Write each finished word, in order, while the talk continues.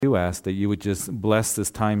do ask that you would just bless this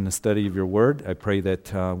time in the study of your word. I pray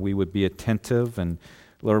that we would be attentive. And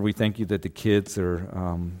Lord, we thank you that the kids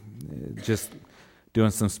are just doing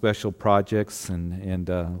some special projects and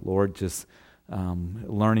Lord, just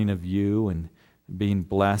learning of you and being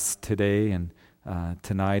blessed today and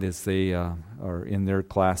tonight as they are in their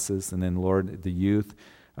classes. And then, Lord, the youth,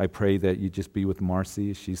 I pray that you just be with Marcy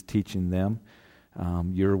as she's teaching them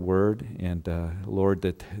your word, and Lord,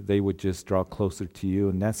 that they would just draw closer to you.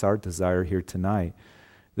 And that's our desire here tonight,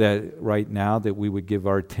 that right now that we would give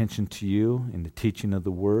our attention to you in the teaching of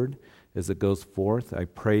the word as it goes forth. I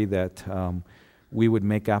pray that we would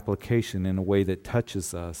make application in a way that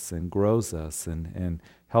touches us and grows us and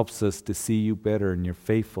helps us to see you better in your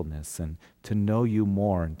faithfulness and to know you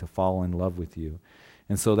more and to fall in love with you.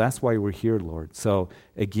 And so that's why we're here, Lord. So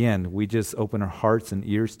again, we just open our hearts and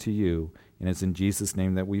ears to you, and it's in Jesus'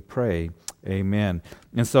 name that we pray. Amen.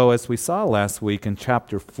 And so as we saw last week in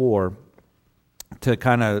chapter 4, to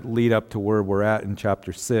kind of lead up to where we're at in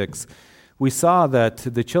chapter 6, we saw that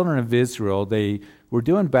the children of Israel, they were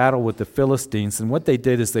doing battle with the Philistines, and what they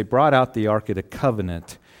did is they brought out the Ark of the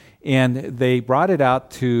Covenant, and they brought it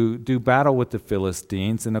out to do battle with the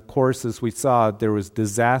Philistines. And of course, as we saw, there was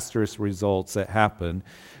disastrous results that happened.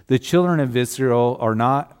 The children of Israel are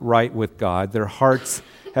not right with God. Their hearts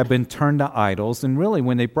have been turned to idols. And really,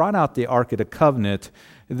 when they brought out the Ark of the Covenant,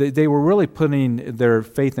 they were really putting their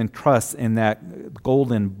faith and trust in that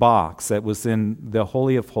golden box that was in the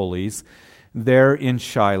Holy of Holies there in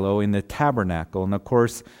Shiloh in the tabernacle. And of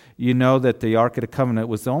course, you know that the Ark of the Covenant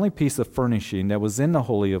was the only piece of furnishing that was in the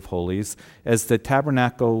Holy of Holies, as the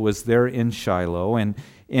tabernacle was there in Shiloh.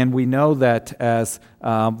 And we know that as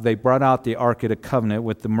they brought out the Ark of the Covenant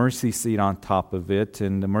with the mercy seat on top of it,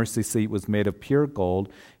 and the mercy seat was made of pure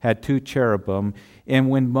gold, had 2 cherubim. And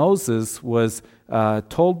when Moses was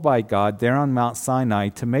told by God there on Mount Sinai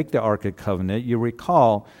to make the Ark of the Covenant, you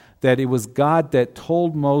recall that it was God that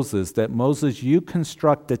told Moses that, Moses, you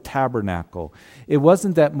construct the tabernacle. It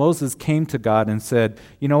wasn't that Moses came to God and said,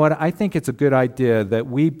 you know what, I think it's a good idea that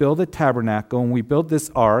we build a tabernacle and we build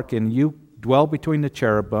this ark and you dwell between the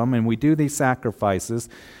cherubim and we do these sacrifices.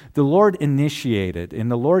 The Lord initiated,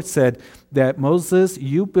 and the Lord said that, Moses,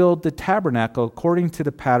 you build the tabernacle according to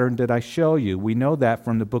the pattern that I show you. We know that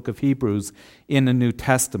from the book of Hebrews in the New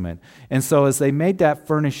Testament. And so as they made that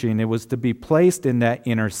furnishing, it was to be placed in that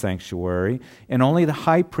inner sanctuary, and only the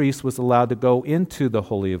high priest was allowed to go into the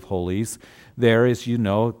Holy of Holies there, as you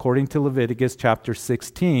know, according to Leviticus chapter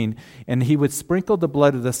 16, and he would sprinkle the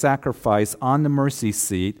blood of the sacrifice on the mercy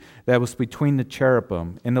seat that was between the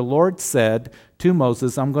cherubim. And the Lord said to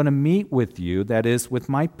Moses, I'm going to meet with you, that is, with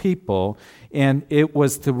my people, and it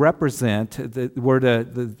was to represent where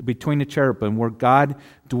between the cherubim, where God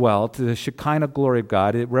dwelt, the Shekinah glory of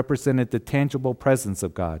God. It represented the tangible presence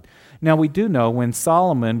of God. Now, we do know when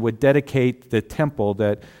Solomon would dedicate the temple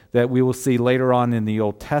that we will see later on in the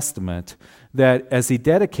Old Testament, that as he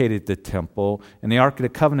dedicated the temple and the Ark of the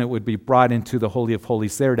Covenant would be brought into the Holy of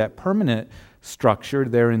Holies there, that permanent structure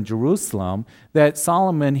there in Jerusalem, that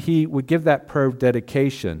Solomon, he would give that prayer of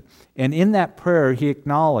dedication. And in that prayer, he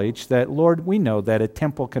acknowledged that, Lord, we know that a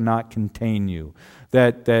temple cannot contain you,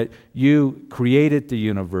 that you created the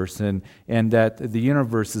universe and that the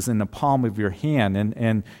universe is in the palm of your hand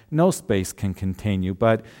and no space can contain you.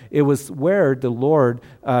 But it was where the Lord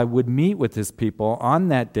would meet with his people on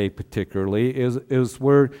that day particularly. It was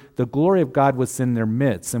where the glory of God was in their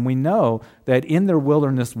midst. And we know that in their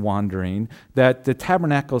wilderness wandering, that the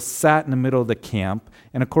tabernacle sat in the middle of the camp.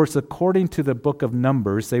 And of course, according to the book of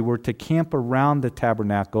Numbers, they were to camp around the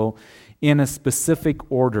tabernacle in a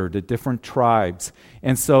specific order, the different tribes.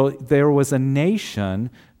 And so there was a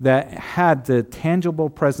nation that had the tangible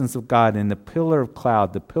presence of God in the pillar of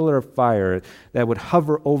cloud, the pillar of fire that would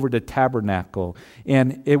hover over the tabernacle.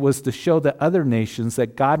 And it was to show the other nations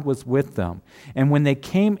that God was with them. And when they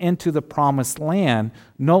came into the promised land,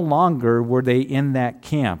 no longer were they in that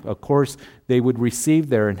camp. Of course, they would receive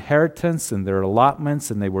their inheritance and their allotments,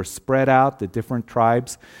 and they were spread out, the different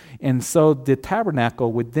tribes. And so the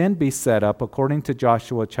tabernacle would then be set up, according to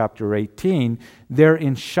Joshua chapter 18, there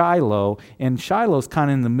in Shiloh. And Shiloh's kind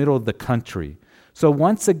of in the middle of the country. So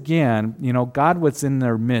once again, God was in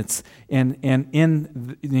their midst and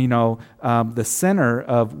in, the center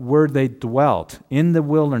of where they dwelt, in the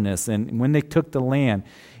wilderness, and when they took the land.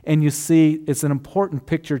 And you see, it's an important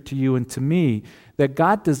picture to you and to me that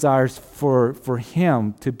God desires for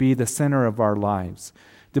him to be the center of our lives,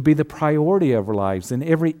 to be the priority of our lives in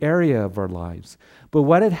every area of our lives. But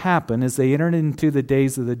what had happened is they entered into the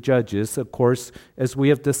days of the judges. Of course, as we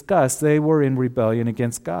have discussed, they were in rebellion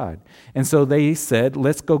against God. And so they said,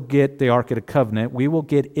 let's go get the Ark of the Covenant. We will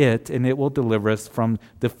get it, and it will deliver us from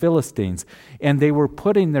the Philistines. And they were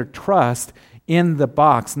putting their trust in the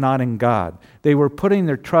box, not in God. They were putting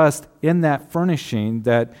their trust in that furnishing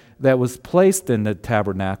that was placed in the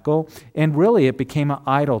tabernacle, and really it became an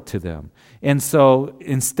idol to them. And so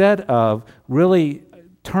instead of really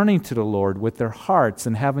turning to the Lord with their hearts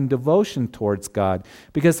and having devotion towards God,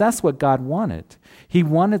 because that's what God wanted. He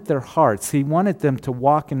wanted their hearts. He wanted them to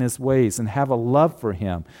walk in His ways and have a love for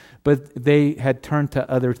Him. But they had turned to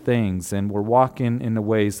other things and were walking in the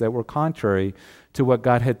ways that were contrary to what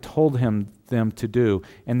God had told them to do,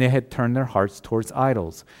 and they had turned their hearts towards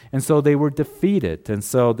idols. And so they were defeated. And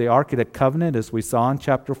so the Ark of the Covenant, as we saw in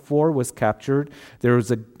chapter 4, was captured. There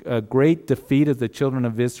was a great defeat of the children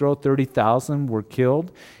of Israel. 30,000 were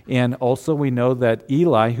killed. And also we know that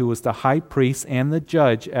Eli, who was the high priest and the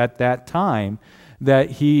judge at that time,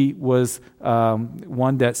 that he was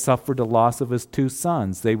one that suffered the loss of his 2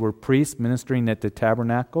 sons. They were priests ministering at the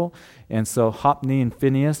tabernacle, and so Hophni and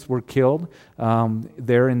Phinehas were killed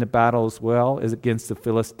there in the battle as well as against the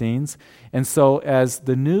Philistines. And so as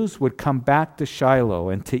the news would come back to Shiloh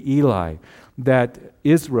and to Eli that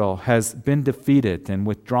Israel has been defeated and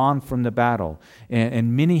withdrawn from the battle,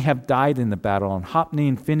 and many have died in the battle, and Hophni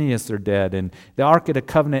and Phinehas are dead, and the Ark of the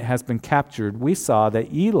Covenant has been captured, we saw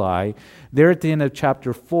that Eli, there at the end of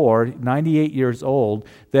chapter 4, 98 years old,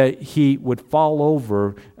 that he would fall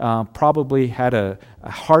over, probably had a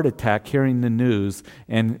heart attack hearing the news,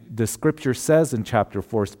 and the scripture says in chapter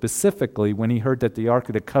 4 specifically, when he heard that the Ark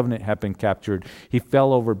of the Covenant had been captured, he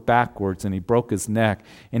fell over backwards and he broke his neck,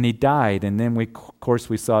 and he died. And then of course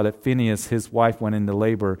we saw that Phinehas, his wife, went into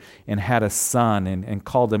labor and had a son and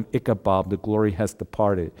called him Ichabod, the glory has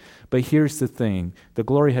departed. But here's the thing, the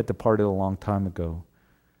glory had departed a long time ago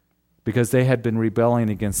because they had been rebelling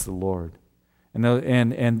against the Lord.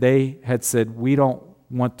 And they had said, we don't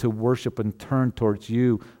want to worship and turn towards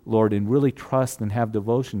you, Lord, and really trust and have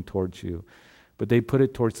devotion towards you. But they put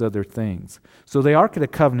it towards other things. So the Ark of the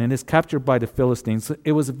Covenant is captured by the Philistines.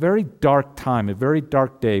 It was a very dark time, a very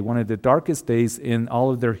dark day, one of the darkest days in all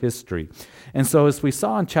of their history. And so as we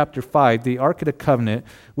saw in chapter 5, the Ark of the Covenant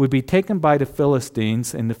would be taken by the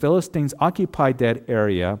Philistines, and the Philistines occupied that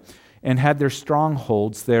area and had their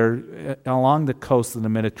strongholds there along the coast of the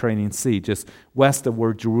Mediterranean Sea, just west of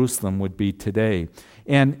where Jerusalem would be today.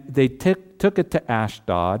 And they took it to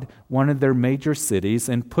Ashdod, one of their major cities,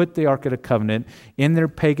 and put the Ark of the Covenant in their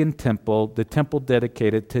pagan temple, the temple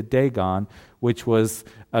dedicated to Dagon, which was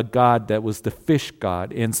a god that was the fish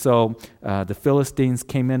god. And so the Philistines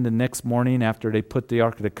came in the next morning after they put the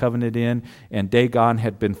Ark of the Covenant in, and Dagon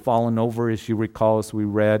had been fallen over, as you recall, as we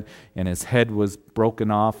read, and his head was broken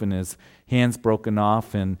off and his hands broken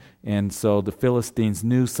off. And so the Philistines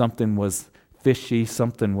knew something was fishy,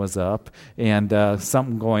 something was up, and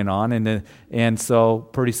something going on. And so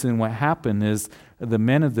pretty soon what happened is the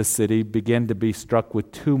men of the city began to be struck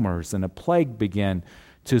with tumors, and a plague began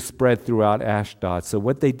to spread throughout Ashdod. So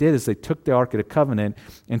what they did is they took the Ark of the Covenant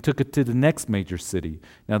and took it to the next major city.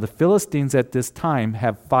 Now the Philistines at this time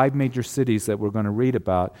have 5 major cities that we're going to read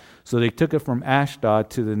about. So they took it from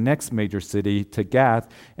Ashdod to the next major city, to Gath,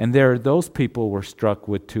 and there those people were struck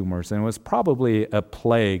with tumors. And it was probably a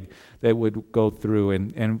plague that would go through.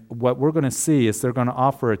 And what we're going to see is they're going to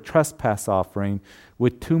offer a trespass offering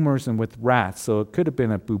with tumors and with rats. So it could have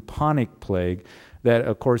been a bubonic plague that,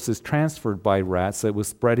 of course, is transferred by rats that was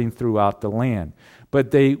spreading throughout the land.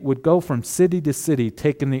 But they would go from city to city,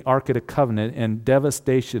 taking the Ark of the Covenant, and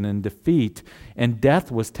devastation and defeat, and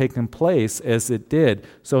death was taking place as it did.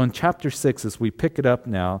 So in chapter 6, as we pick it up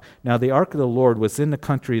now the Ark of the Lord was in the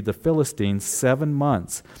country of the Philistines 7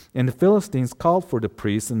 months. And the Philistines called for the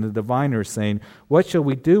priests and the diviners, saying, "What shall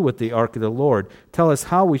we do with the Ark of the Lord? Tell us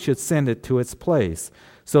how we should send it to its place."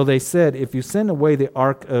 So they said, "If you send away the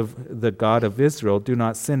ark of the God of Israel, do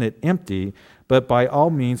not send it empty, but by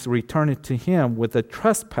all means return it to him with a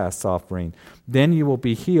trespass offering. Then you will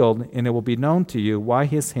be healed, and it will be known to you why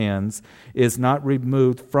his hands is not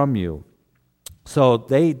removed from you." So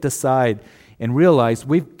they decide and realize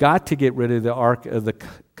we've got to get rid of the Ark of the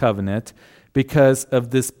Covenant because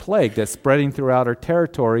of this plague that's spreading throughout our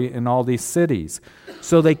territory in all these cities.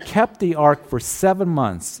 So they kept the ark for 7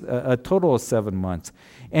 months, a total of 7 months.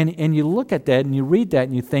 And you look at that and you read that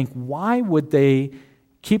and you think, why would they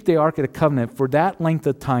keep the Ark of the Covenant for that length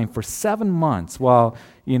of time, for 7 months, while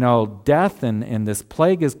death and this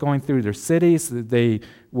plague is going through their cities. They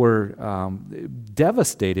were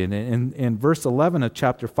devastated. In verse 11 of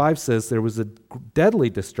chapter 5 says there was a deadly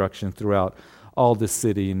destruction throughout all the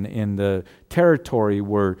city and in the territory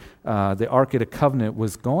where the Ark of the Covenant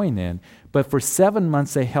was going in. But for 7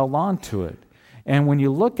 months they held on to it. And when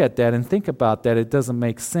you look at that and think about that, it doesn't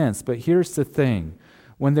make sense. But here's the thing.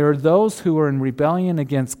 When there are those who are in rebellion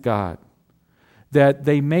against God, that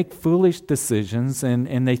they make foolish decisions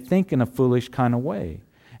and they think in a foolish kind of way.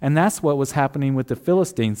 And that's what was happening with the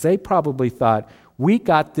Philistines. They probably thought, we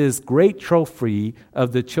got this great trophy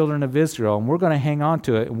of the children of Israel, and we're going to hang on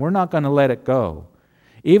to it, and we're not going to let it go.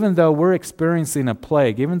 Even though we're experiencing a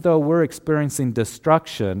plague, even though we're experiencing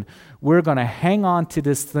destruction, we're going to hang on to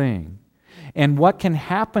this thing. And what can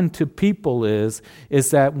happen to people is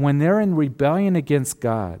that when they're in rebellion against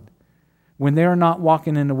God, when they're not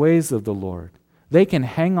walking in the ways of the Lord, they can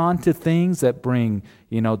hang on to things that bring,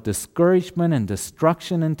 discouragement and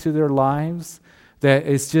destruction into their lives. That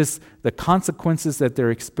it's just the consequences that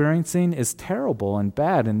they're experiencing is terrible and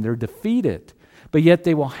bad, and they're defeated. But yet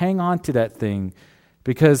they will hang on to that thing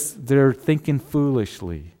because they're thinking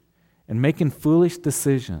foolishly and making foolish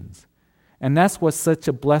decisions. And that's what's such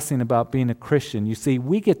a blessing about being a Christian. You see,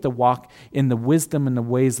 we get to walk in the wisdom and the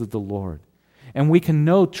ways of the Lord. And we can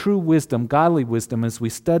know true wisdom, godly wisdom, as we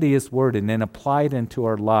study His Word and then apply it into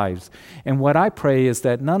our lives. And what I pray is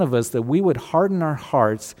that none of us, that we would harden our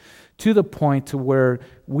hearts to the point to where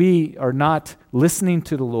we are not listening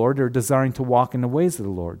to the Lord or desiring to walk in the ways of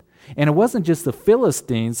the Lord. And it wasn't just the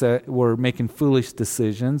Philistines that were making foolish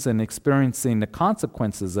decisions and experiencing the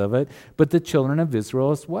consequences of it, but the children of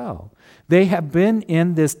Israel as well. They have been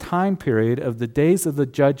in this time period of the days of the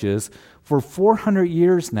judges for 400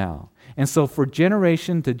 years now. And so for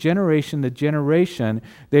generation to generation to generation,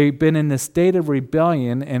 they've been in this state of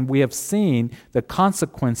rebellion, and we have seen the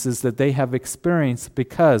consequences that they have experienced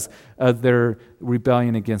because of their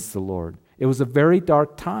rebellion against the Lord. It was a very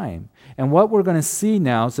dark time. And what we're going to see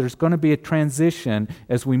now is there's going to be a transition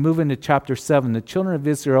as we move into chapter 7. The children of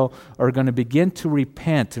Israel are going to begin to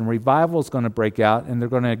repent, and revival is going to break out, and they're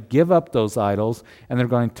going to give up those idols, and they're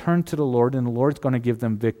going to turn to the Lord, and the Lord's going to give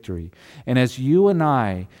them victory. And as you and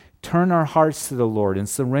I turn our hearts to the Lord and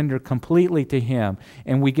surrender completely to Him,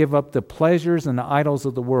 and we give up the pleasures and the idols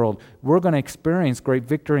of the world, we're going to experience great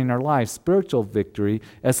victory in our lives, spiritual victory,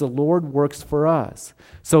 as the Lord works for us.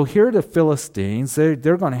 So here are the Philistines. They're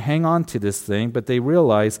going to hang on to this thing, but they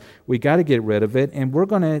realize we got to get rid of it, and we're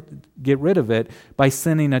going to get rid of it by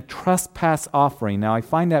sending a trespass offering. Now, I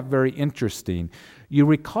find that very interesting. You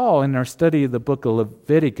recall in our study of the book of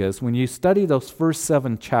Leviticus, when you study those first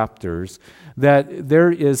 7 chapters, that there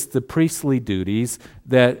is the priestly duties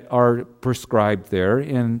that are prescribed there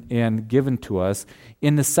and given to us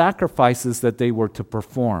in the sacrifices that they were to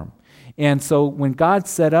perform. And so when God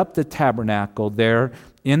set up the tabernacle there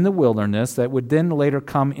in the wilderness that would then later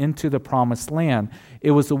come into the promised land,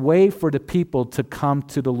 it was a way for the people to come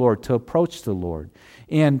to the Lord, to approach the Lord.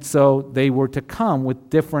 And so they were to come with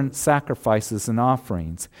different sacrifices and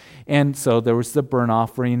offerings. And so there was the burnt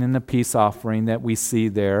offering and the peace offering that we see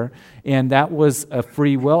there. And that was a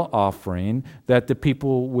free will offering that the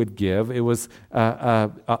people would give. It was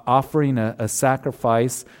offering a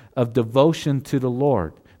sacrifice of devotion to the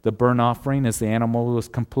Lord. The burnt offering is the animal was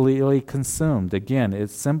completely consumed. Again, it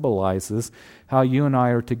symbolizes how you and I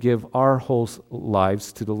are to give our whole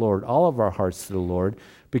lives to the Lord, all of our hearts to the Lord,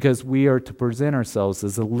 because we are to present ourselves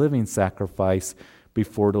as a living sacrifice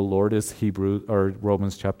before the Lord, as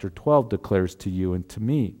Romans chapter 12 declares to you and to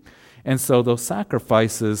me. And so those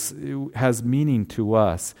sacrifices has meaning to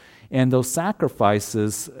us. And those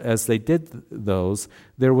sacrifices, as they did those,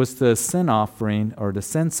 there was the sin offering or the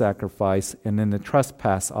sin sacrifice, and then the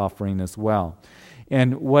trespass offering as well.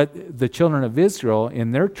 And what the children of Israel,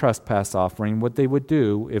 in their trespass offering, what they would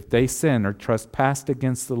do if they sinned or trespassed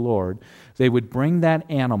against the Lord, they would bring that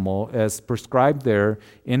animal as prescribed there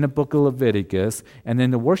in the book of Leviticus, and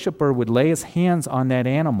then the worshiper would lay his hands on that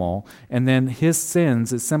animal, and then his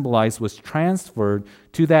sins, it symbolized, was transferred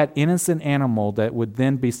to that innocent animal that would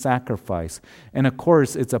then be sacrificed. And of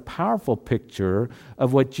course, it's a powerful picture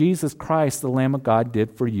of what Jesus Christ, the Lamb of God,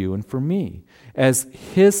 did for you and for me. As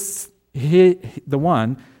the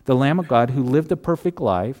Lamb of God who lived a perfect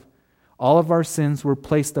life, all of our sins were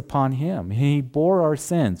placed upon Him. He bore our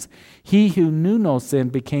sins. He who knew no sin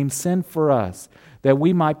became sin for us, that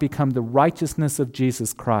we might become the righteousness of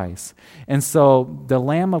Jesus Christ. And so the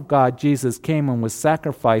Lamb of God, Jesus, came and was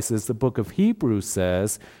sacrificed, as the book of Hebrews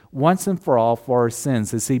says, once and for all for our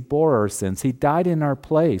sins, as he bore our sins. He died in our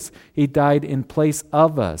place. He died in place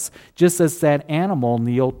of us, just as that animal in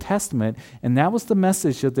the Old Testament. And that was the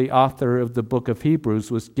message that the author of the book of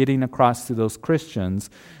Hebrews was getting across to those Christians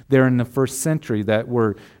there in the first century that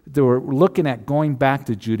were looking at going back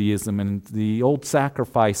to Judaism and the old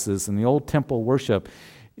sacrifices and the old temple worship.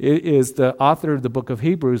 It is the author of the book of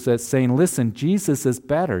Hebrews that's saying, listen, Jesus is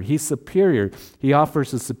better. He's superior. He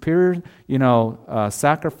offers a superior,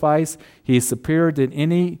 sacrifice. He is superior than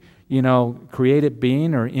any, created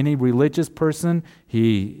being or any religious person.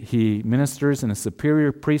 He ministers in a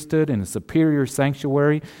superior priesthood, in a superior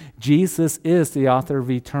sanctuary. Jesus is the author of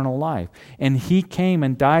eternal life. And he came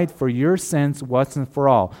and died for your sins once and for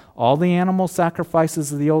all. All the animal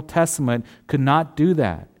sacrifices of the Old Testament could not do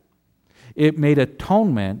that. It made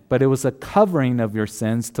atonement, but it was a covering of your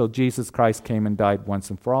sins till Jesus Christ came and died once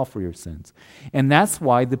and for all for your sins. And that's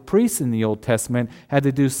why the priests in the Old Testament had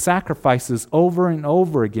to do sacrifices over and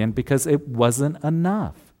over again, because it wasn't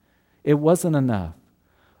enough. It wasn't enough.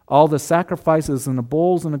 All the sacrifices and the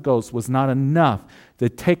bulls and the goats was not enough to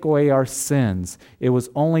take away our sins. It was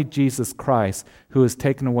only Jesus Christ who has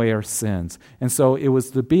taken away our sins. And so it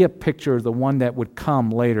was to be a picture of the one that would come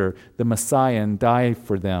later, the Messiah, and die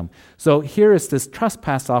for them. So here is this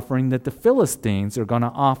trespass offering that the Philistines are going to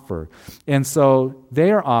offer. And so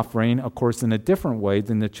they are offering, of course, in a different way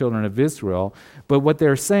than the children of Israel. But what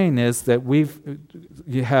they're saying is that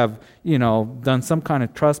you have done some kind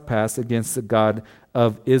of trespass against the God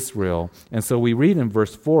of Israel. And so we read in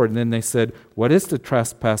verse 4, and then they said, what is the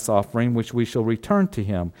trespass offering which we shall return to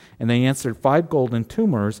him? And they answered, 5 golden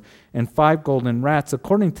tumors and 5 golden rats,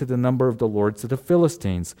 according to the number of the lords of the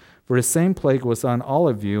Philistines. For the same plague was on all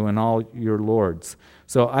of you and all your lords.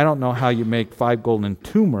 So I don't know how you make 5 golden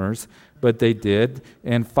tumors, but they did,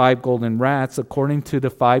 and 5 golden rats, according to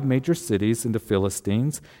the 5 major cities in the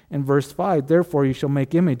Philistines. In verse 5, therefore you shall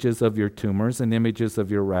make images of your tumors and images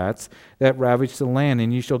of your rats that ravage the land,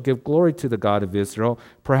 and you shall give glory to the God of Israel.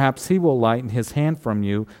 Perhaps he will lighten his hand from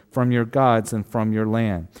you, from your gods, and from your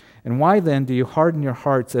land. And why then do you harden your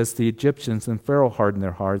hearts as the Egyptians and Pharaoh hardened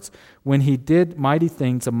their hearts? When he did mighty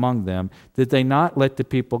things among them, did they not let the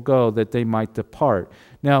people go that they might depart?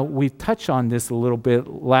 Now, we touched on this a little bit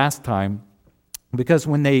last time, because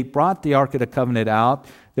when they brought the Ark of the Covenant out,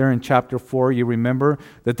 there in chapter 4, you remember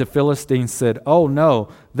that the Philistines said, oh no,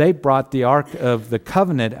 they brought the Ark of the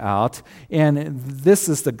Covenant out, and this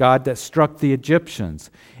is the God that struck the Egyptians.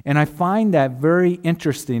 And I find that very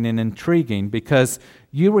interesting and intriguing, because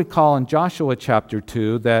you recall in Joshua chapter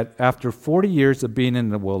 2 that after 40 years of being in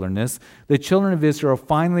the wilderness, the children of Israel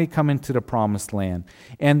finally come into the promised land.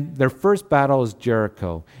 And their first battle is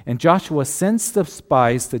Jericho. And Joshua sends the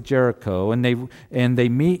spies to Jericho, and they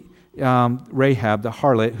meet Rahab, the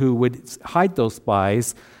harlot, who would hide those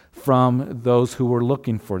spies from those who were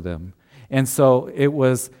looking for them. And so it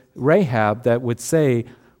was Rahab that would say,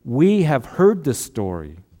 we have heard the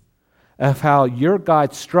story of how your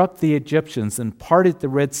God struck the Egyptians and parted the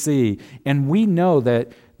Red Sea, and we know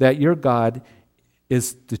that your God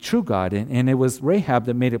is the true God. And it was Rahab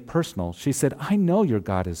that made it personal. She said, I know your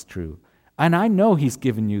God is true, and I know he's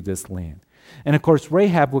given you this land. And of course,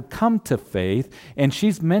 Rahab would come to faith, and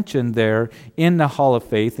she's mentioned there in the Hall of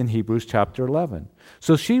Faith in Hebrews chapter 11.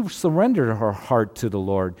 So she surrendered her heart to the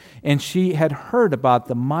Lord, and she had heard about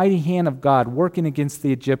the mighty hand of God working against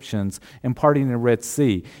the Egyptians and parting the Red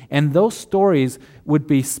Sea. And those stories would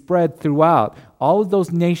be spread throughout all of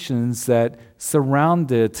those nations that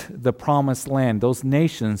surrounded the promised land, those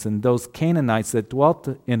nations and those Canaanites that dwelt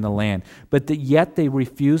in the land, but that yet they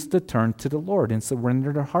refused to turn to the Lord and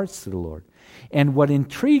surrender their hearts to the Lord. And what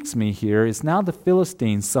intrigues me here is now the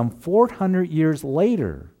Philistines, some 400 years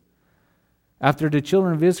later, after the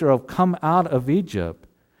children of Israel have come out of Egypt,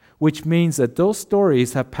 which means that those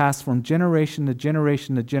stories have passed from generation to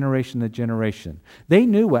generation to generation to generation. They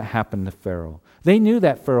knew what happened to Pharaoh. They knew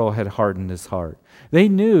that Pharaoh had hardened his heart. They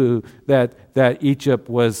knew that Egypt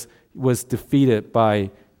was defeated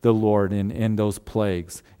by the Lord in those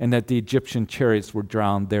plagues, and that the Egyptian chariots were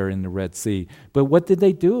drowned there in the Red Sea. But what did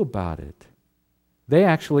they do about it? They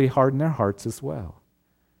actually hardened their hearts as well.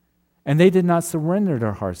 And they did not surrender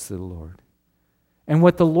their hearts to the Lord. And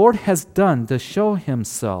what the Lord has done to show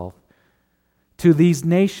himself to these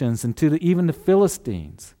nations and to even the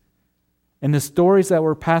Philistines, and the stories that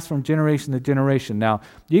were passed from generation to generation. Now,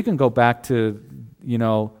 you can go back to,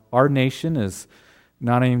 our nation is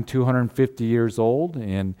not even 250 years old,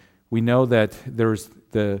 and we know that there's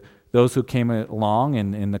those who came along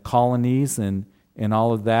in the colonies and and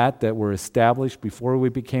all of that were established before we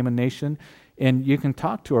became a nation. And you can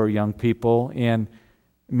talk to our young people, and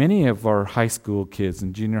many of our high school kids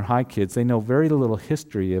and junior high kids, they know very little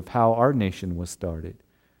history of how our nation was started.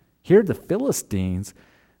 Here, the Philistines,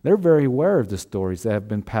 they're very aware of the stories that have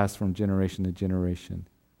been passed from generation to generation.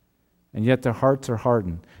 And yet their hearts are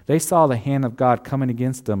hardened. They saw the hand of God coming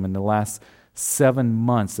against them in the last 7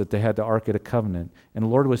 months that they had the Ark of the Covenant. And the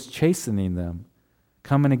Lord was chastening them,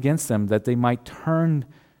 coming against them that they might turn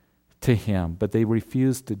to Him. But they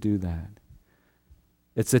refused to do that.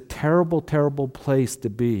 It's a terrible, terrible place to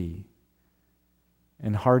be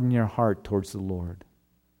and harden your heart towards the Lord.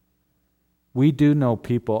 We do know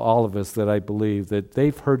people, all of us, that I believe, that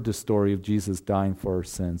they've heard the story of Jesus dying for our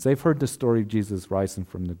sins. They've heard the story of Jesus rising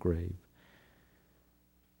from the grave.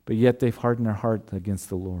 But yet they've hardened their heart against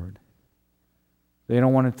the Lord. They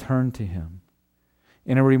don't want to turn to Him.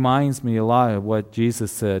 And it reminds me a lot of what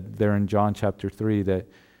Jesus said there in John chapter 3, that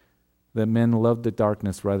men love the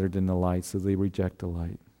darkness rather than the light, so they reject the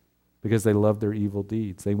light because they love their evil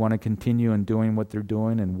deeds. They want to continue in doing what they're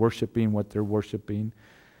doing and worshiping what they're worshiping,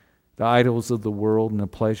 the idols of the world and the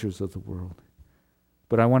pleasures of the world.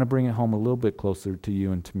 But I want to bring it home a little bit closer to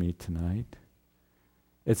you and to me tonight.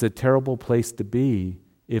 It's a terrible place to be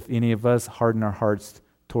if any of us harden our hearts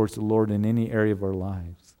towards the Lord in any area of our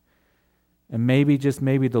lives. And maybe, just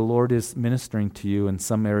maybe, the Lord is ministering to you in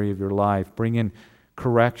some area of your life, bringing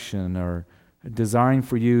correction or desiring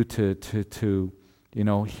for you to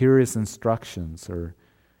hear His instructions, or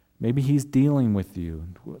maybe He's dealing with you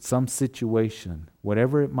in some situation,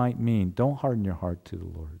 whatever it might mean. Don't harden your heart to the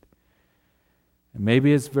Lord. And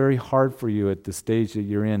maybe it's very hard for you at the stage that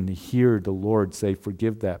you're in to hear the Lord say,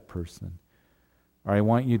 forgive that person. Or I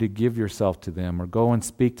want you to give yourself to them, or go and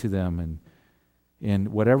speak to them, and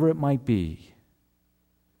whatever it might be.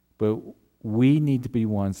 But we need to be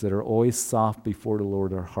ones that are always soft before the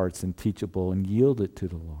Lord, our hearts, and teachable, and yield it to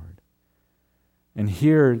the Lord. And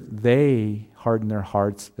here they hardened their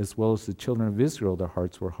hearts, as well as the children of Israel, their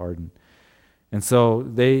hearts were hardened. And so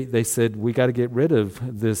they said, we got to get rid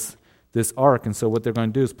of this ark. And so what they're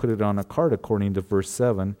going to do is put it on a cart, according to verse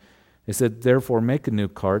 7. They said, therefore make a new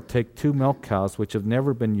cart, take 2 milk cows which have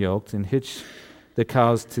never been yoked, and hitch the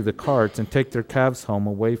cows to the carts, and take their calves home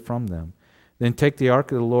away from them. Then take the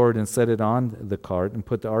ark of the Lord and set it on the cart, and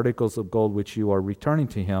put the articles of gold which you are returning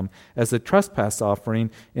to Him as a trespass offering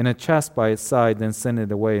in a chest by its side, then send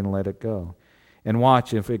it away and let it go. And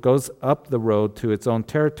watch, if it goes up the road to its own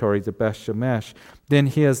territory, to Beth-Shemesh, then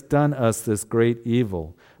He has done us this great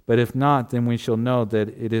evil. But if not, then we shall know that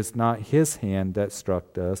it is not His hand that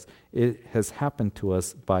struck us. It has happened to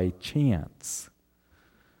us by chance.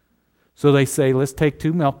 So they say, let's take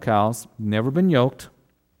 2 milk cows, never been yoked,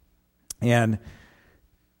 and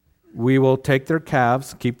we will take their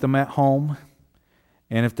calves, keep them at home.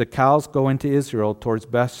 And if the cows go into Israel towards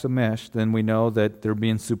Beth-Shemesh, then we know that they're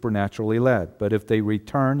being supernaturally led. But if they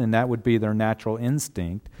return, and that would be their natural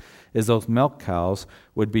instinct, is those milk cows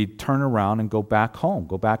would be turn around and go back home,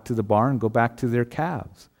 go back to the barn, go back to their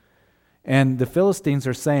calves. And the Philistines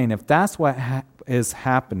are saying, if that's what is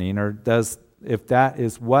happening, if that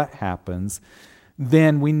is what happens,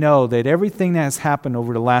 then we know that everything that has happened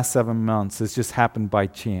over the last 7 months has just happened by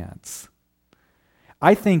chance.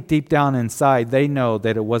 I think deep down inside, they know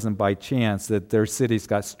that it wasn't by chance that their cities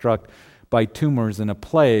got struck by tumors and a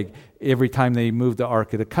plague every time they moved the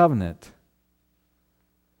Ark of the Covenant.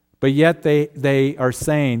 But yet they are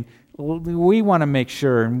saying, we want to make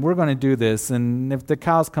sure, and we're going to do this, and if the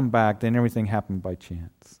cows come back, then everything happened by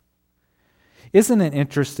chance. Isn't it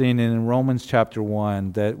interesting in Romans chapter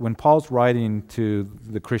 1 that when Paul's writing to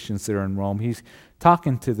the Christians there in Rome, he's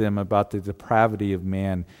talking to them about the depravity of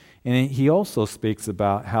man. And he also speaks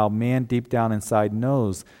about how man deep down inside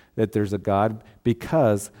knows that there's a God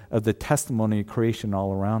because of the testimony of creation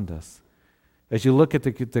all around us. As you look at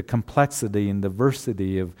the complexity and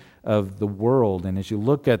diversity of the world, and as you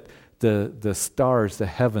look at the stars, the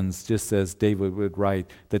heavens, just as David would write,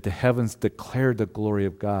 that the heavens declare the glory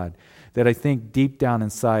of God, that I think deep down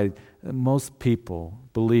inside, most people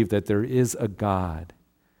believe that there is a God,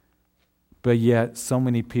 but yet so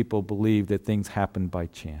many people believe that things happen by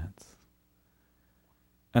chance.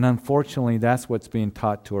 And unfortunately, that's what's being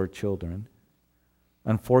taught to our children.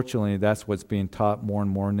 Unfortunately, that's what's being taught more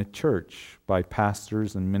and more in the church by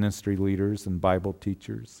pastors and ministry leaders and Bible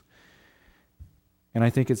teachers. And I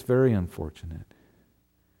think it's very unfortunate.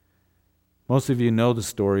 Most of you know the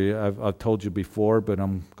story. I've told you before, but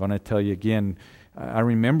I'm going to tell you again. I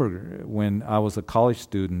remember when I was a college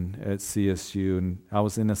student at CSU, and I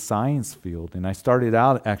was in a science field, and I started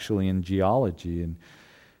out actually in geology,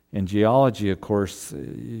 In geology, of course,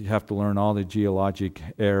 you have to learn all the geologic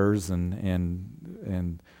eras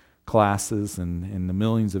and classes and the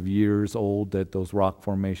millions of years old that those rock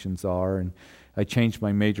formations are. And I changed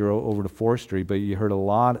my major over to forestry, but you heard a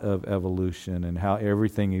lot of evolution and how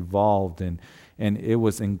everything evolved, and it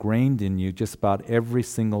was ingrained in you just about every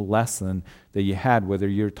single lesson that you had, whether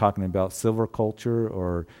you're talking about silviculture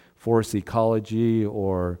or forest ecology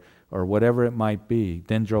or whatever it might be,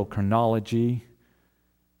 dendrochronology.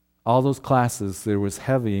 All those classes, there was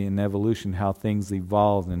heavy in evolution, how things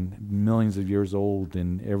evolved and millions of years old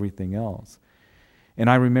and everything else. And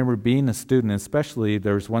I remember being a student, especially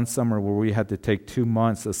there was one summer where we had to take 2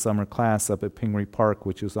 months of summer class up at Pingree Park,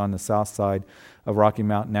 which was on the south side of Rocky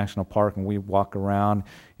Mountain National Park, and we'd walk around,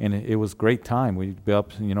 and it was a great time. We'd be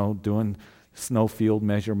up, doing snowfield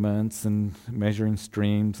measurements and measuring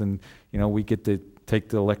streams, and, we get to take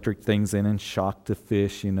the electric things in and shock the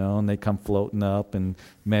fish, and they come floating up and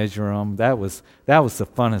measure them. That was the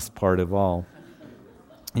funnest part of all.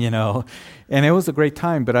 And it was a great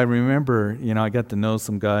time. But I remember, I got to know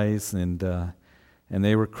some guys, and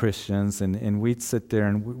they were Christians, and we'd sit there,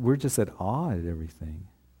 and we're just at awe at everything.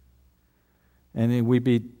 And we'd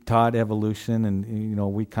be taught evolution,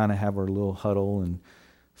 and we kind of have our little huddle and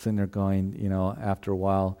sitting there going, after a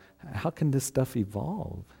while, how can this stuff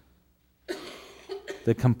evolve?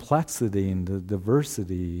 The complexity and the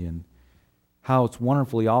diversity and how it's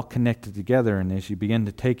wonderfully all connected together, and as you begin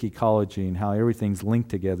to take ecology and how everything's linked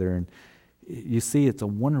together, and you see it's a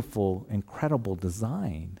wonderful, incredible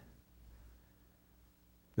design.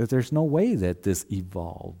 That there's no way that this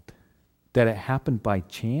evolved. That it happened by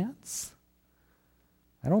chance?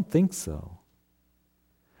 I don't think so.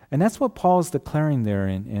 And that's what Paul is declaring there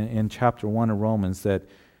in chapter 1 of Romans, that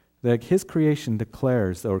his creation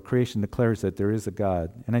declares that there is a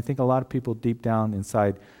God. And I think a lot of people deep down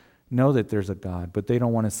inside know that there's a God, but they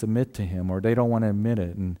don't want to submit to him, or they don't want to admit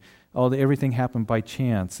it. And everything happened by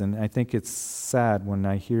chance. And I think it's sad when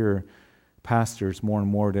I hear pastors more and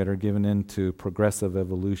more that are given into progressive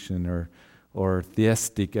evolution or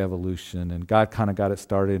theistic evolution, and God kind of got it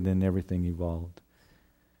started and everything evolved.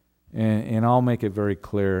 And I'll make it very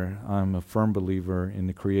clear, I'm a firm believer in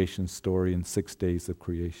the creation story in 6 days of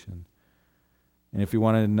creation. And if you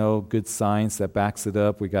want to know good science that backs it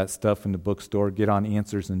up, we got stuff in the bookstore. Get on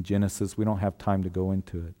Answers in Genesis. We don't have time to go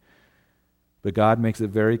into it. But God makes it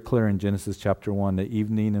very clear in Genesis chapter 1 that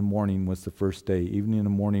evening and morning was the first day. Evening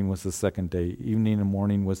and morning was the second day. Evening and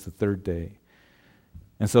morning was the third day.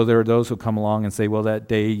 And so there are those who come along and say, well, that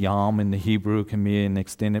day, yom, in the Hebrew can be an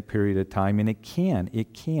extended period of time. And it can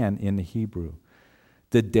in the Hebrew.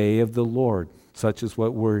 The day of the Lord, such as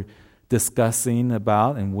what we're discussing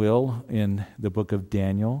about and will in the book of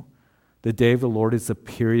Daniel. The day of the Lord is a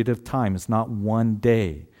period of time. It's not one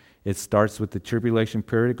day. It starts with the tribulation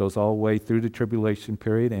period, goes all the way through the tribulation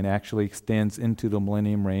period, and actually extends into the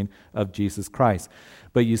millennium reign of Jesus Christ.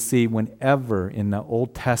 But you see, whenever in the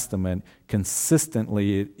Old Testament,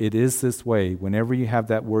 consistently it is this way, whenever you have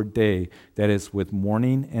that word day, that is with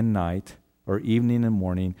morning and night, or evening and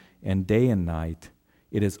morning, and day and night,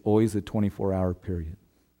 it is always a 24-hour period.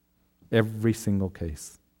 Every single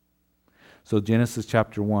case. So Genesis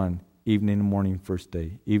chapter 1, evening and morning first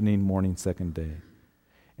day, evening and morning second day.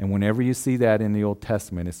 And whenever you see that in the Old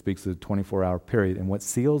Testament, it speaks of the 24-hour period. And what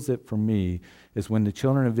seals it for me is when the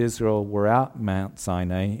children of Israel were at Mount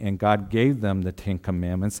Sinai and God gave them the 10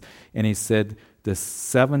 Commandments, and he said, the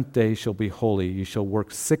seventh day shall be holy. You shall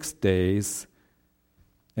work 6 days,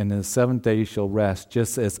 and in the seventh day you shall rest,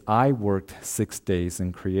 just as I worked 6 days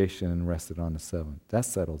in creation and rested on the seventh. That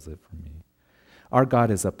settles it for me. Our God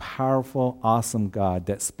is a powerful, awesome God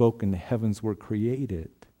that spoke and the heavens were created.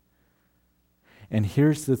 And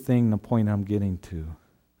here's the point I'm getting to.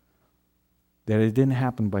 That it didn't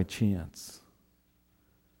happen by chance.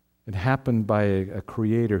 It happened by a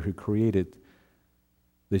creator who created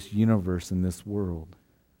this universe and this world.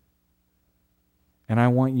 And I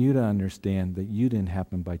want you to understand that you didn't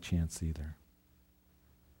happen by chance either.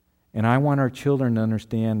 And I want our children to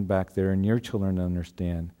understand back there, and your children to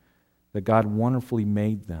understand, that God wonderfully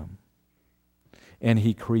made them. And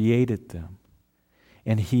he created them.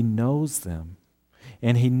 And he knows them.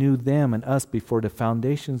 And he knew them and us before the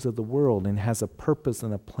foundations of the world, and has a purpose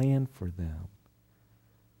and a plan for them.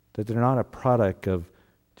 That they're not a product of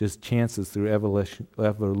just chances through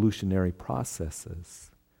evolutionary processes.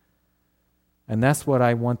 And that's what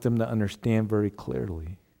I want them to understand very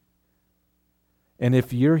clearly. And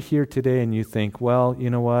if you're here today and you think, well, you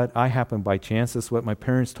know what, I happened by chance. That's what my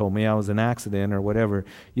parents told me. I was an accident or whatever.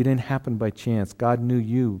 You didn't happen by chance. God knew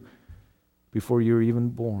you before you were even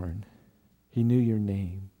born. He knew your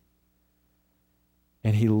name.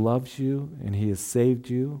 and He loves you and He has saved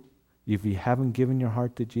you, if you haven't given your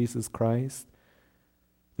heart to Jesus Christ,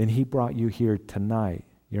 then He brought you here tonight.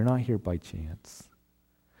 You're not here by chance.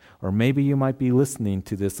 Or maybe you might be listening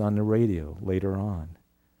to this on the radio later on.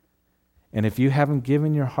 And if you haven't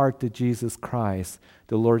given your heart to Jesus Christ,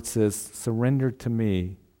 the Lord says, surrender to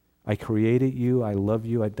me. I created you. I love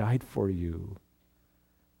you. I died for you.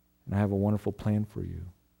 And I have a wonderful plan for you.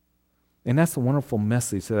 And that's a wonderful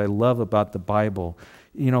message that I love about the Bible.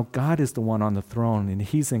 You know, God is the one on the throne, and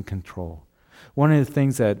He's in control. One of the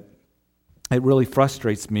things that it really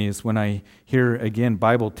frustrates me is when I hear, again,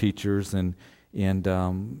 Bible teachers and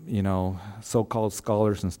you know, so-called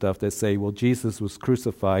scholars and stuff that say, well, Jesus was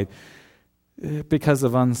crucified because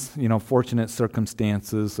of fortunate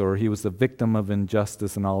circumstances, or He was a victim of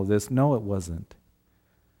injustice and all of this. No, it wasn't.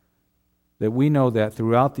 That we know that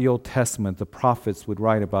throughout the Old Testament, the prophets would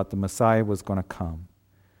write about the Messiah was going to come,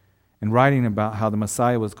 and writing about how the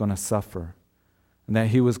Messiah was going to suffer, and that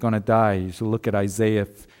He was going to die. You should look at Isaiah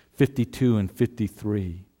 52 and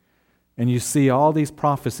 53. And you see all these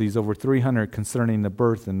prophecies, over 300, concerning the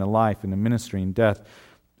birth and the life and the ministry and death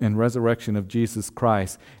and resurrection of Jesus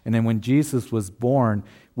Christ. And then when Jesus was born,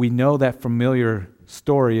 we know that familiar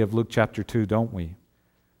story of Luke chapter 2, don't we?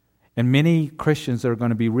 And many Christians are going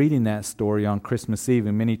to be reading that story on Christmas Eve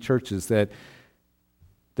in many churches, that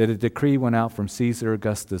a decree went out from Caesar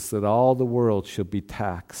Augustus that all the world should be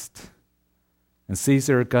taxed. And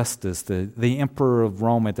Caesar Augustus, the emperor of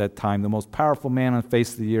Rome at that time, the most powerful man on the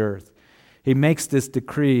face of the earth, he makes this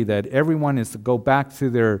decree that everyone is to go back to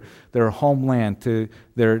their homeland, to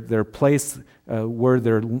their place where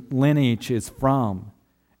their lineage is from,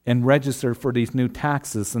 and register for these new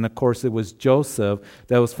taxes. And of course, it was Joseph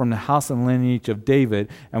that was from the house and lineage of David.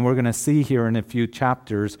 And we're going to see here in a few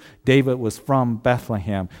chapters, David was from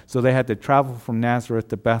Bethlehem. So they had to travel from Nazareth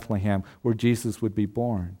to Bethlehem, where Jesus would be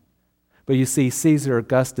born. But you see, Caesar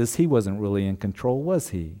Augustus, he wasn't really in control, was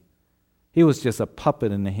he? He was just a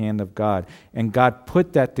puppet in the hand of God. And God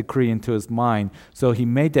put that decree into his mind. So he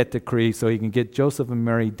made that decree so he can get Joseph and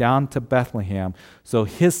Mary down to Bethlehem so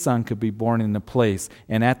his son could be born in the place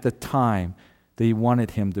and at the time that he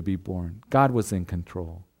wanted him to be born. God was in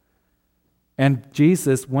control. And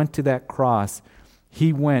Jesus went to that cross.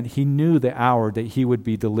 He knew the hour that he would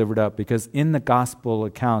be delivered up, because in the gospel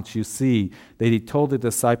accounts you see that he told the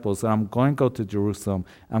disciples that I'm going to go to Jerusalem,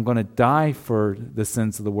 I'm going to die for the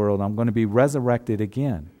sins of the world, I'm going to be resurrected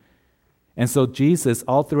again. And so Jesus,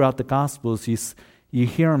 all throughout the gospels, you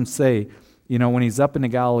hear him say, you know, when he's up in the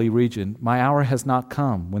Galilee region, my hour has not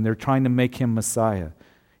come, when they're trying to make him Messiah.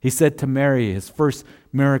 He said to Mary, his first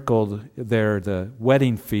miracle there, the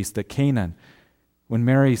wedding feast at Canaan, when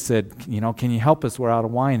Mary said, you know, can you help us? We're out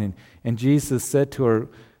of wine. And Jesus said to her,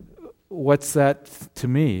 what's that to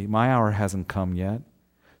me? My hour hasn't come yet.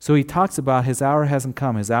 So he talks about his hour hasn't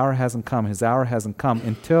come, his hour hasn't come, his hour hasn't come,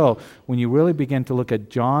 until when you really begin to look at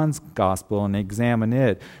John's gospel and examine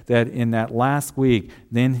it, that in that last week,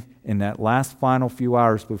 then in that last final few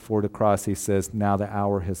hours before the cross, he says, now the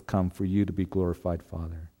hour has come for you to be glorified,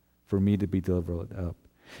 Father, for me to be delivered up.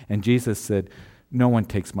 And Jesus said, no one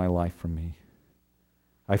takes my life from me.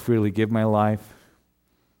 I freely give my life,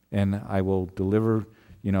 and I will deliver,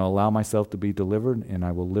 allow myself to be delivered, and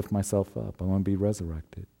I will lift myself up. I want to be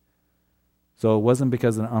resurrected. So it wasn't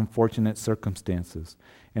because of unfortunate circumstances.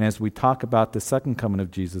 And as we talk about the second coming of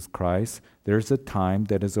Jesus Christ, there's a time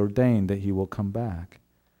that is ordained that he will come back.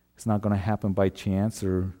 It's not going to happen by chance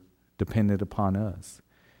or dependent upon us.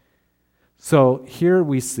 So here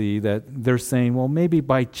we see that they're saying, well, maybe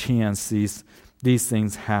by chance these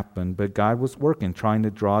things happen, but God was working, trying to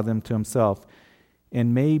draw them to himself.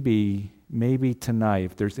 And maybe tonight,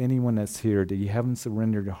 if there's anyone that's here that you haven't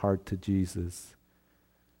surrendered your heart to Jesus,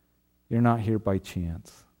 you're not here by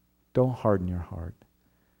chance. Don't harden your heart.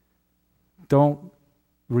 Don't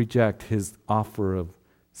reject his offer of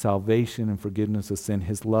salvation and forgiveness of sin,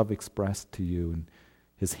 his love expressed to you, and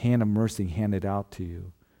his hand of mercy handed out to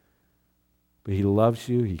you. But he loves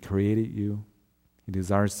you, he created you, he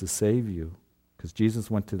desires to save you. Because Jesus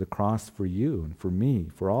went to the cross for you and for me,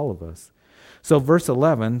 for all of us. So verse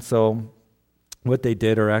 11, so what they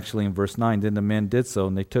did, or actually in verse 9, then the men did so,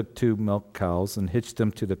 and they took 2 milk cows and hitched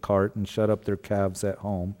them to the cart and shut up their calves at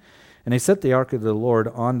home. And they set the ark of the Lord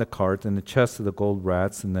on the cart and the chests of the gold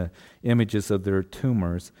rats and the images of their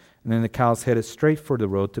tumors. And then the cows headed straight for the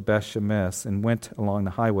road to Beth-Shemesh and went along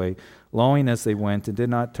the highway, lowing as they went, and did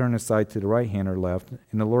not turn aside to the right hand or left.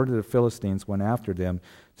 And the Lord of the Philistines went after them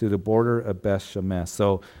to the border of Beth-Shemesh.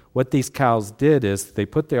 So what these cows did is they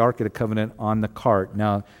put the Ark of the Covenant on the cart.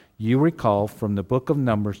 Now, you recall from the book of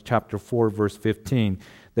Numbers, chapter 4, verse 15,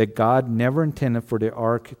 that God never intended for the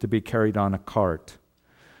ark to be carried on a cart,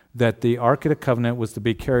 that the Ark of the Covenant was to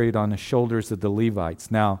be carried on the shoulders of the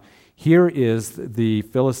Levites. Now, here is the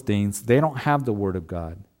Philistines. They don't have the Word of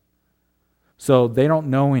God, so they don't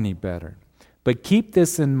know any better. But keep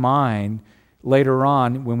this in mind later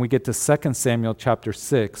on when we get to 2 Samuel chapter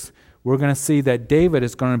 6. We're going to see that David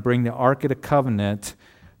is going to bring the Ark of the Covenant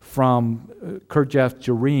from Kirjath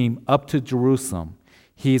Jearim up to Jerusalem.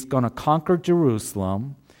 He's going to conquer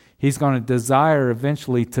Jerusalem. He's going to desire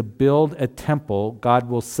eventually to build a temple. God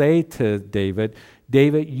will say to David,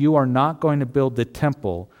 David, you are not going to build the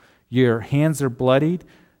temple. Your hands are bloodied,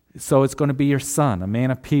 so it's going to be your son, a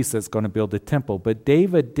man of peace, that's going to build the temple. But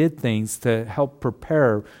David did things to help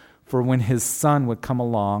prepare for when his son would come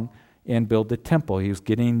along and build the temple. He was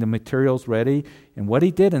getting the materials ready. And what he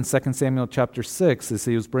did in 2 Samuel chapter 6 is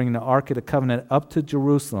he was bringing the Ark of the Covenant up to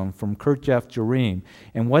Jerusalem from Kirjath Jearim.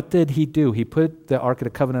 And what did he do? He put the Ark of the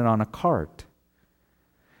Covenant on a cart.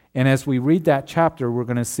 And as we read that chapter, we're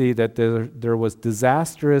going to see that there was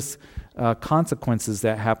disastrous consequences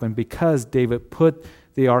that happened because David put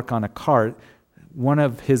the ark on a cart. One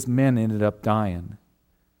of his men ended up dying.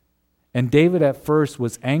 And David at first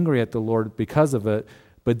was angry at the Lord because of it,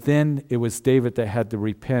 but then it was David that had to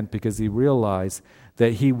repent because he realized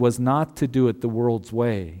that he was not to do it the world's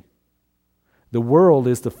way. The world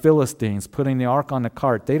is the Philistines putting the ark on the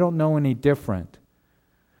cart. They don't know any different.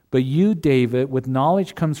 But you, David, with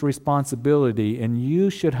knowledge comes responsibility, and you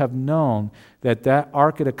should have known that that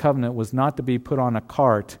Ark of the Covenant was not to be put on a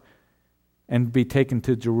cart and be taken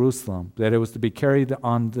to Jerusalem, that it was to be carried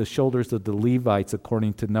on the shoulders of the Levites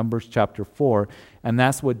according to Numbers chapter 4, and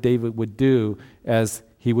that's what David would do as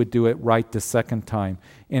he would do it right the second time.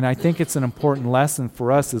 And I think it's an important lesson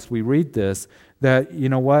for us as we read this, that, you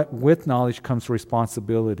know what, with knowledge comes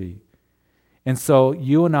responsibility. And so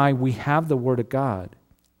you and I, we have the Word of God.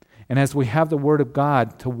 And as we have the Word of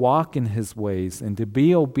God, to walk in His ways and to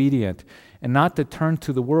be obedient and not to turn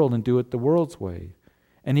to the world and do it the world's way.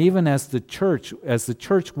 And even as the church,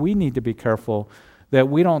 we need to be careful that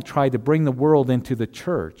we don't try to bring the world into the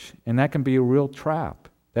church. And that can be a real trap.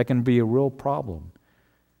 That can be a real problem.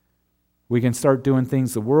 We can start doing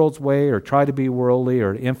things the world's way or try to be worldly,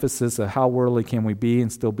 or emphasis of how worldly can we be and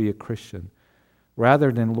still be a Christian.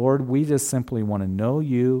 Rather than, Lord, we just simply want to know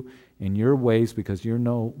you and your ways, because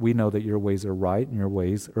we know that your ways are right and your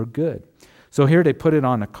ways are good. So here they put it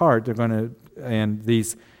on a cart. They're going to, and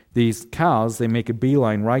these cows, they make a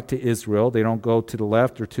beeline right to Israel. They don't go to the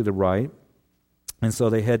left or to the right. And so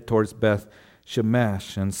they head towards Beth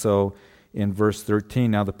Shemesh. And so in verse 13,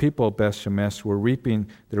 now the people of Beth Shemesh were reaping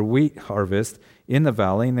their wheat harvest in the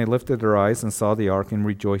valley, and they lifted their eyes and saw the ark and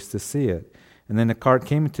rejoiced to see it. And then the cart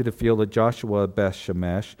came into the field of Joshua of Beth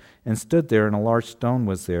Shemesh and stood there, and a large stone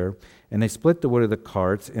was there. And they split the wood of the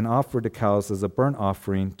carts and offered the cows as a burnt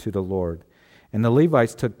offering to the Lord. And the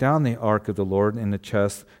Levites took down the ark of the Lord and the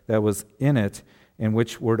chest that was in it, in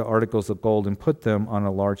which were the articles of gold, and put them on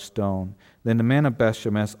a large stone. Then the men of Beth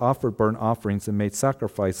Shemesh offered burnt offerings and made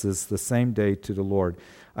sacrifices the same day to the Lord.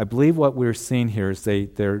 I believe what we're seeing here is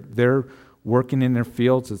they're working in their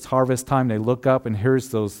fields. It's harvest time. They look up, and here's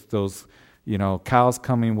those cows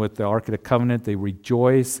coming with the Ark of the Covenant. They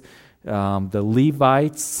rejoice. The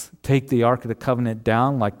Levites take the Ark of the Covenant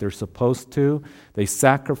down like they're supposed to. They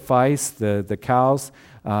sacrifice the cows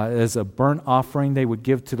as a burnt offering they would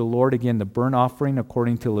give to the Lord. Again, the burnt offering,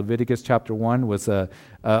 according to Leviticus chapter 1, was a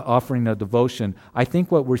offering of devotion. I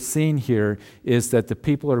think what we're seeing here is that the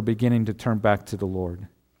people are beginning to turn back to the Lord.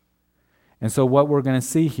 And so what we're going to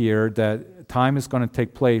see here, that time is going to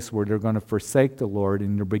take place where they're going to forsake the Lord,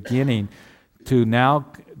 and they're beginning to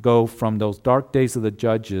now go from those dark days of the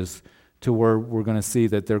judges to where we're going to see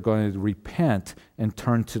that they're going to repent and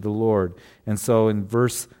turn to the Lord. And so in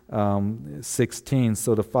verse 16,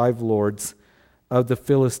 so the 5 lords of the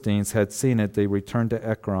Philistines had seen it. They returned to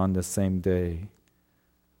Ekron the same day.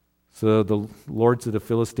 So the lords of the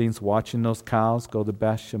Philistines watching those cows go to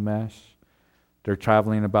Beth Shemesh. They're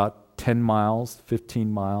traveling about 10 miles,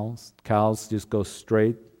 15 miles. Cows just go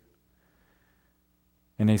straight.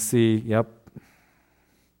 And they see, yep,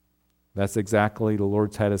 that's exactly, the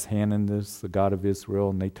Lord's had His hand in this, the God of Israel,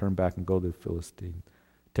 and they turn back and go to the Philistine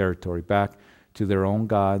territory, back to their own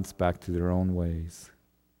gods, back to their own ways.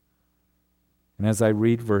 And as I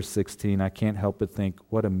read verse 16, I can't help but think,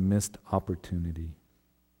 what a missed opportunity.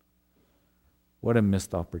 What a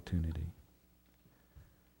missed opportunity.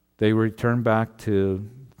 They return back to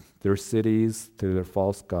their cities, to their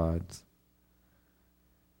false gods.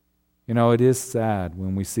 You know, it is sad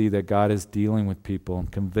when we see that God is dealing with people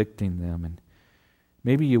and convicting them. And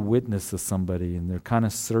maybe you witness to somebody and they're kind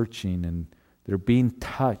of searching and they're being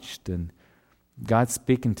touched and God's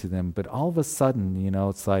speaking to them. But all of a sudden,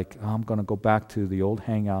 it's like, oh, I'm going to go back to the old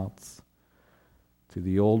hangouts, to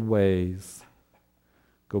the old ways,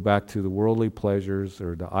 go back to the worldly pleasures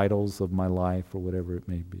or the idols of my life or whatever it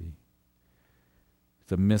may be.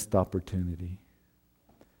 It's a missed opportunity.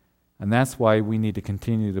 And that's why we need to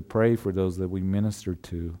continue to pray for those that we minister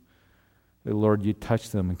to. That, Lord, you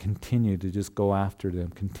touch them and continue to just go after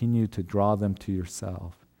them. Continue to draw them to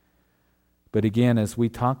yourself. But again, as we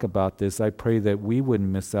talk about this, I pray that we wouldn't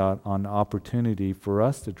miss out on the opportunity for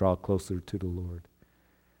us to draw closer to the Lord.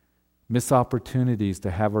 Miss opportunities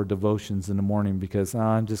to have our devotions in the morning because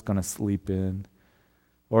I'm just going to sleep in.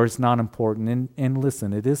 Or it's not important. And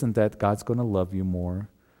listen, it isn't that God's going to love you more.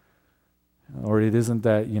 Or it isn't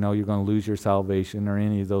that, you're going to lose your salvation or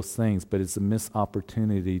any of those things. But it's a missed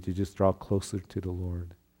opportunity to just draw closer to the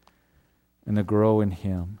Lord and to grow in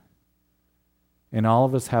Him. And all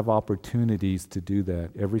of us have opportunities to do that,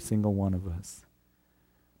 every single one of us.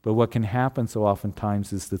 But what can happen so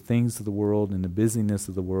oftentimes is the things of the world and the busyness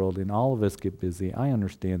of the world, and all of us get busy. I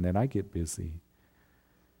understand that. I get busy.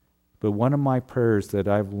 But one of my prayers that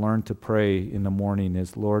I've learned to pray in the morning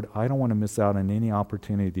is, Lord, I don't want to miss out on any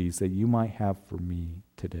opportunities that you might have for me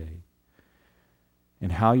today.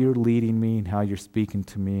 And how you're leading me and how you're speaking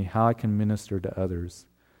to me, how I can minister to others.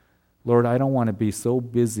 Lord, I don't want to be so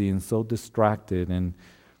busy and so distracted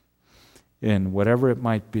and whatever it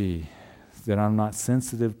might be, that I'm not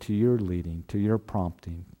sensitive to your leading, to your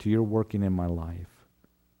prompting, to your working in my life.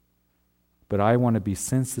 But I want to be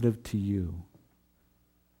sensitive to you.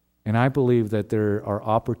 And I believe that there are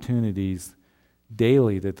opportunities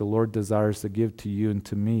daily that the Lord desires to give to you and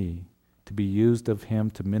to me, to be used of Him,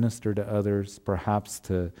 to minister to others, perhaps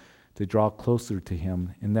to draw closer to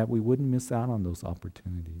Him, and that we wouldn't miss out on those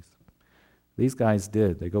opportunities. These guys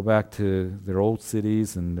did. They go back to their old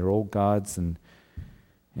cities and their old gods and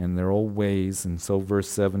their old ways. And so verse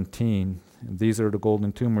 17, these are the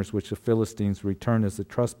golden tumors which the Philistines returned as a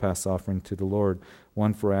trespass offering to the Lord.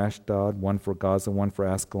 One for Ashdod, one for Gaza, one for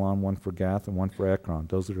Askelon, one for Gath, and one for Ekron.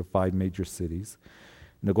 Those are the 5 major cities.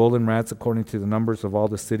 And the golden rats, according to the numbers of all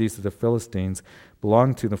the cities of the Philistines,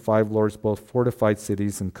 belonged to the 5 lords, both fortified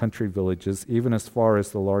cities and country villages, even as far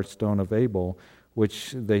as the large stone of Abel,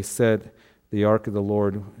 which they said, the ark of the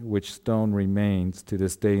Lord, which stone remains to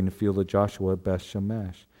this day in the field of Joshua at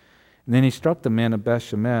Beth-Shemesh. And then he struck the men of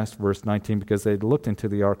Beth-Shemesh, verse 19, because they had looked into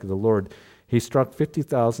the ark of the Lord. He struck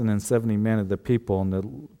 50,070 men of the people, and the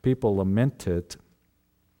people lamented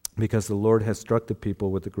because the Lord has struck the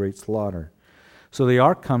people with a great slaughter. So the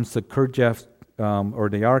ark comes to Kirjath, or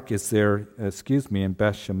the ark is there, in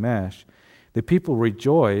Beth-Shemesh. The people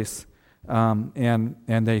rejoice, and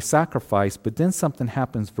they sacrifice, but then something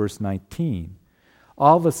happens, verse 19.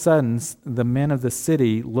 All of a sudden, the men of the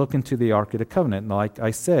city look into the Ark of the Covenant. And like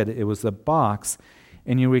I said, it was a box,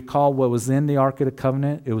 and you recall what was in the Ark of the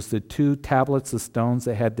Covenant? It was the 2 tablets of stones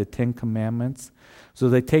that had the 10 commandments. So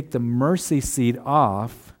they take the mercy seat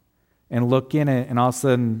off and look in it, and all of a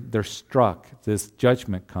sudden they're struck. This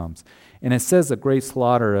judgment comes. And it says a great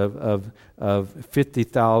slaughter of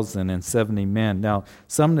 50,070 men. Now,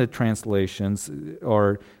 some of the translations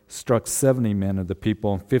are struck 70 men of the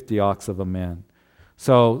people and 50 ox of a man.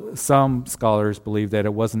 So some scholars believe that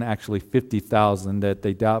it wasn't actually 50,000, that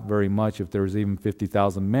they doubt very much if there was even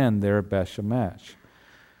 50,000 men there at Beth-Shemesh.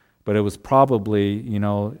 But it was probably,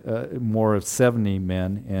 more of 70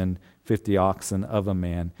 men and 50 oxen of a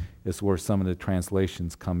man is where some of the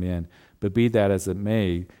translations come in. But be that as it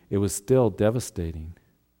may, it was still devastating.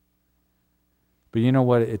 But you know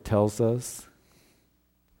what it tells us?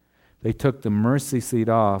 They took the mercy seat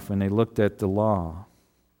off and they looked at the law.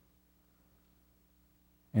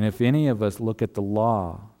 And if any of us look at the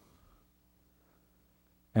law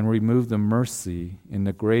and remove the mercy and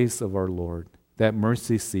the grace of our Lord, that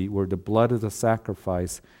mercy seat where the blood of the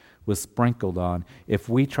sacrifice was sprinkled on, if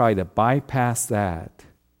we try to bypass that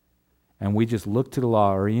and we just look to the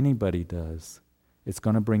law, or anybody does, it's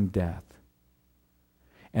going to bring death.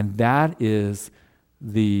 And that is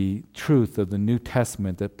the truth of the New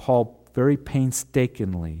Testament that Paul very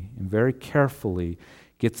painstakingly and very carefully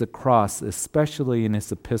gets across, especially in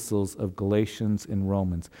his epistles of Galatians and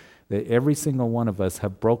Romans, that every single one of us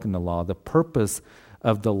have broken the law. The purpose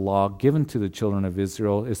of the law given to the children of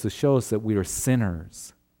Israel is to show us that we are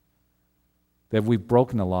sinners, that we've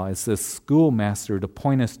broken the law. It's a schoolmaster to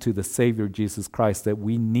point us to the Savior, Jesus Christ, that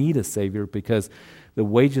we need a Savior because the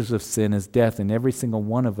wages of sin is death, and every single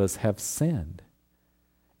one of us have sinned.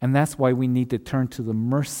 And that's why we need to turn to the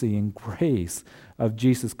mercy and grace of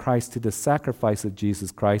Jesus Christ, to the sacrifice of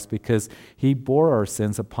Jesus Christ, because he bore our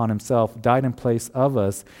sins upon himself, died in place of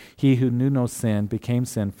us. He who knew no sin became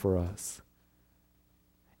sin for us.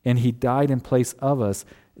 And he died in place of us,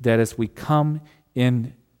 that as we come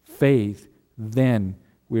in faith, then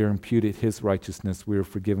we are imputed his righteousness. We are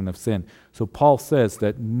forgiven of sin. So Paul says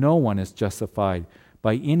that no one is justified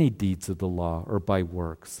by any deeds of the law or by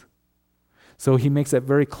works. So he makes that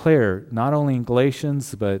very clear, not only in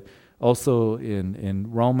Galatians, but also in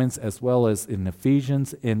Romans, as well as in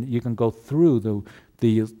Ephesians. And you can go through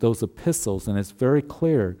those epistles, and it's very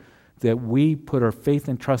clear that we put our faith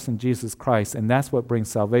and trust in Jesus Christ, and that's what brings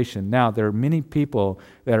salvation. Now, there are many people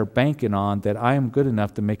that are banking on that I am good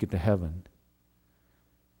enough to make it to heaven.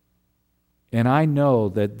 And I know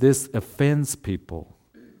that this offends people.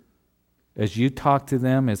 As you talk to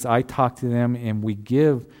them, as I talk to them, and we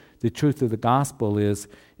give the truth of the gospel is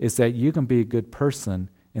that you can be a good person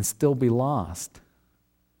and still be lost.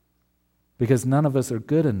 Because none of us are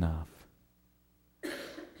good enough.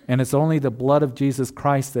 And it's only the blood of Jesus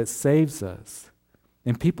Christ that saves us.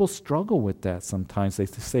 And people struggle with that sometimes. They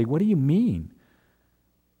say, what do you mean?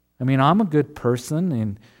 I mean, I'm a good person,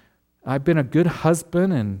 and I've been a good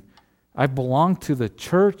husband, and I belong to the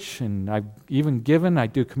church, and I've even given, I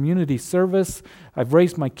do community service. I've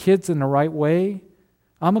raised my kids in the right way.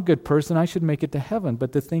 I'm a good person. I should make it to heaven.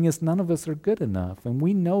 But the thing is, none of us are good enough. And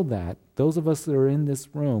we know that. Those of us that are in this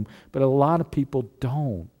room. But a lot of people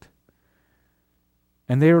don't.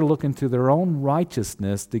 And they are looking to their own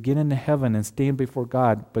righteousness to get into heaven and stand before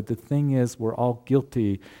God. But the thing is, we're all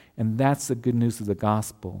guilty. And that's the good news of the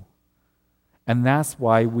gospel. And that's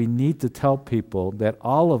why we need to tell people that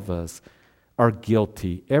all of us are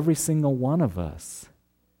guilty. Every single one of us.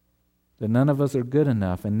 That none of us are good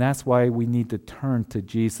enough, and that's why we need to turn to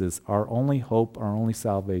Jesus, our only hope, our only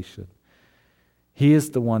salvation. He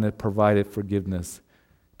is the one that provided forgiveness,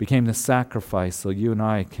 became the sacrifice so you and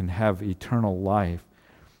I can have eternal life.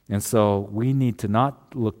 And so we need to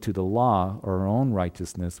not look to the law or our own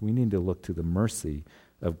righteousness. We need to look to the mercy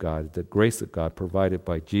of God, the grace of God provided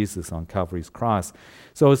by Jesus on Calvary's cross.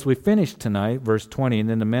 So as we finish tonight, verse 20, and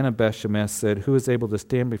then the men of Bethshemesh said, who is able to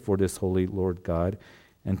stand before this holy Lord God?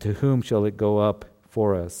 And to whom shall it go up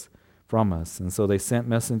for us, from us? And so they sent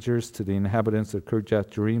messengers to the inhabitants of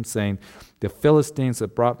Kirjath-jearim, saying, the Philistines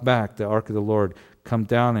have brought back the ark of the Lord. Come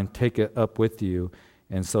down and take it up with you.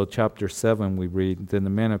 And so chapter 7 we read, then the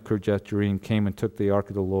men of Kirjath-jearim came and took the ark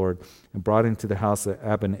of the Lord and brought it into the house of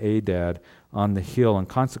Abinadab on the hill and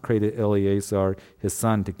consecrated Eleazar his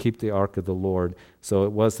son to keep the ark of the Lord. So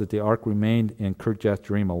it was that the ark remained in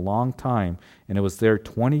Kirjath-jearim a long time, and it was there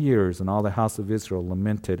 20 years, and all the house of Israel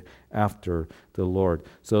lamented after the Lord.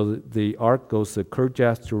 So the ark goes to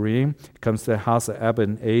Kirjath-jearim, comes to the house of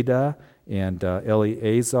Abinadab and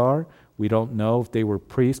Eleazar. We don't know if they were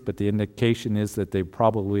priests, but the indication is that they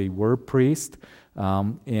probably were priests,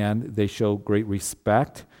 and they show great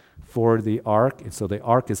respect for the ark. And so the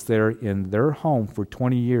ark is there in their home for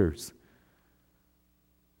 20 years,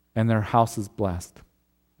 and their house is blessed.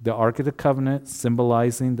 The Ark of the Covenant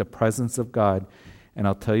symbolizing the presence of God. And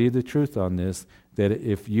I'll tell you the truth on this, that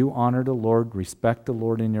if you honor the Lord, respect the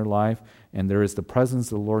Lord in your life, and there is the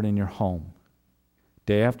presence of the Lord in your home,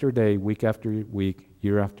 day after day, week after week,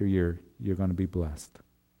 year after year, you're going to be blessed.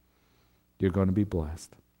 You're going to be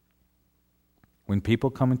blessed. When people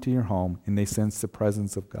come into your home and they sense the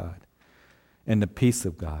presence of God and the peace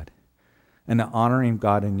of God and the honoring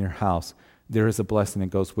God in your house, there is a blessing that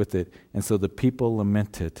goes with it. And so the people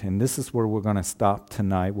lamented. And this is where we're going to stop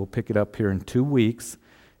tonight. We'll pick it up here in 2 weeks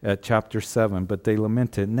at chapter 7. But they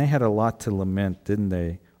lamented, and they had a lot to lament, didn't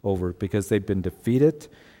they, over, because they've been defeated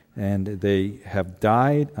and they have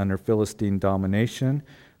died under Philistine domination.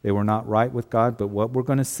 They were not right with God, but what we're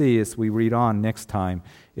going to see as we read on next time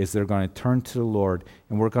is they're going to turn to the Lord,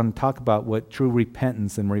 and we're going to talk about what true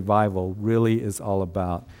repentance and revival really is all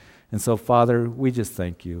about. And so, Father, we just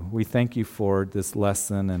thank you. We thank you for this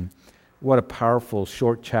lesson, and what a powerful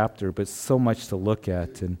short chapter, but so much to look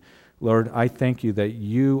at. And Lord, I thank you that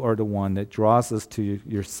you are the one that draws us to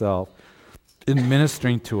yourself in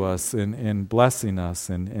ministering to us and blessing us,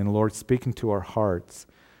 and Lord, speaking to our hearts.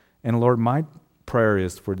 And Lord, my prayer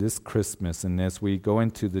is for this Christmas and as we go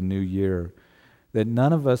into the new year, that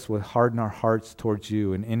none of us would harden our hearts towards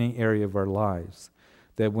you in any area of our lives.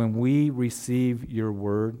 That when we receive your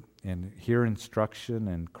word and hear instruction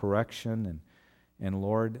and correction, and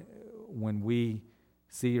Lord, when we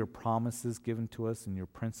see your promises given to us and your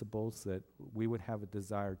principles, that we would have a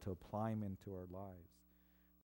desire to apply them into our lives.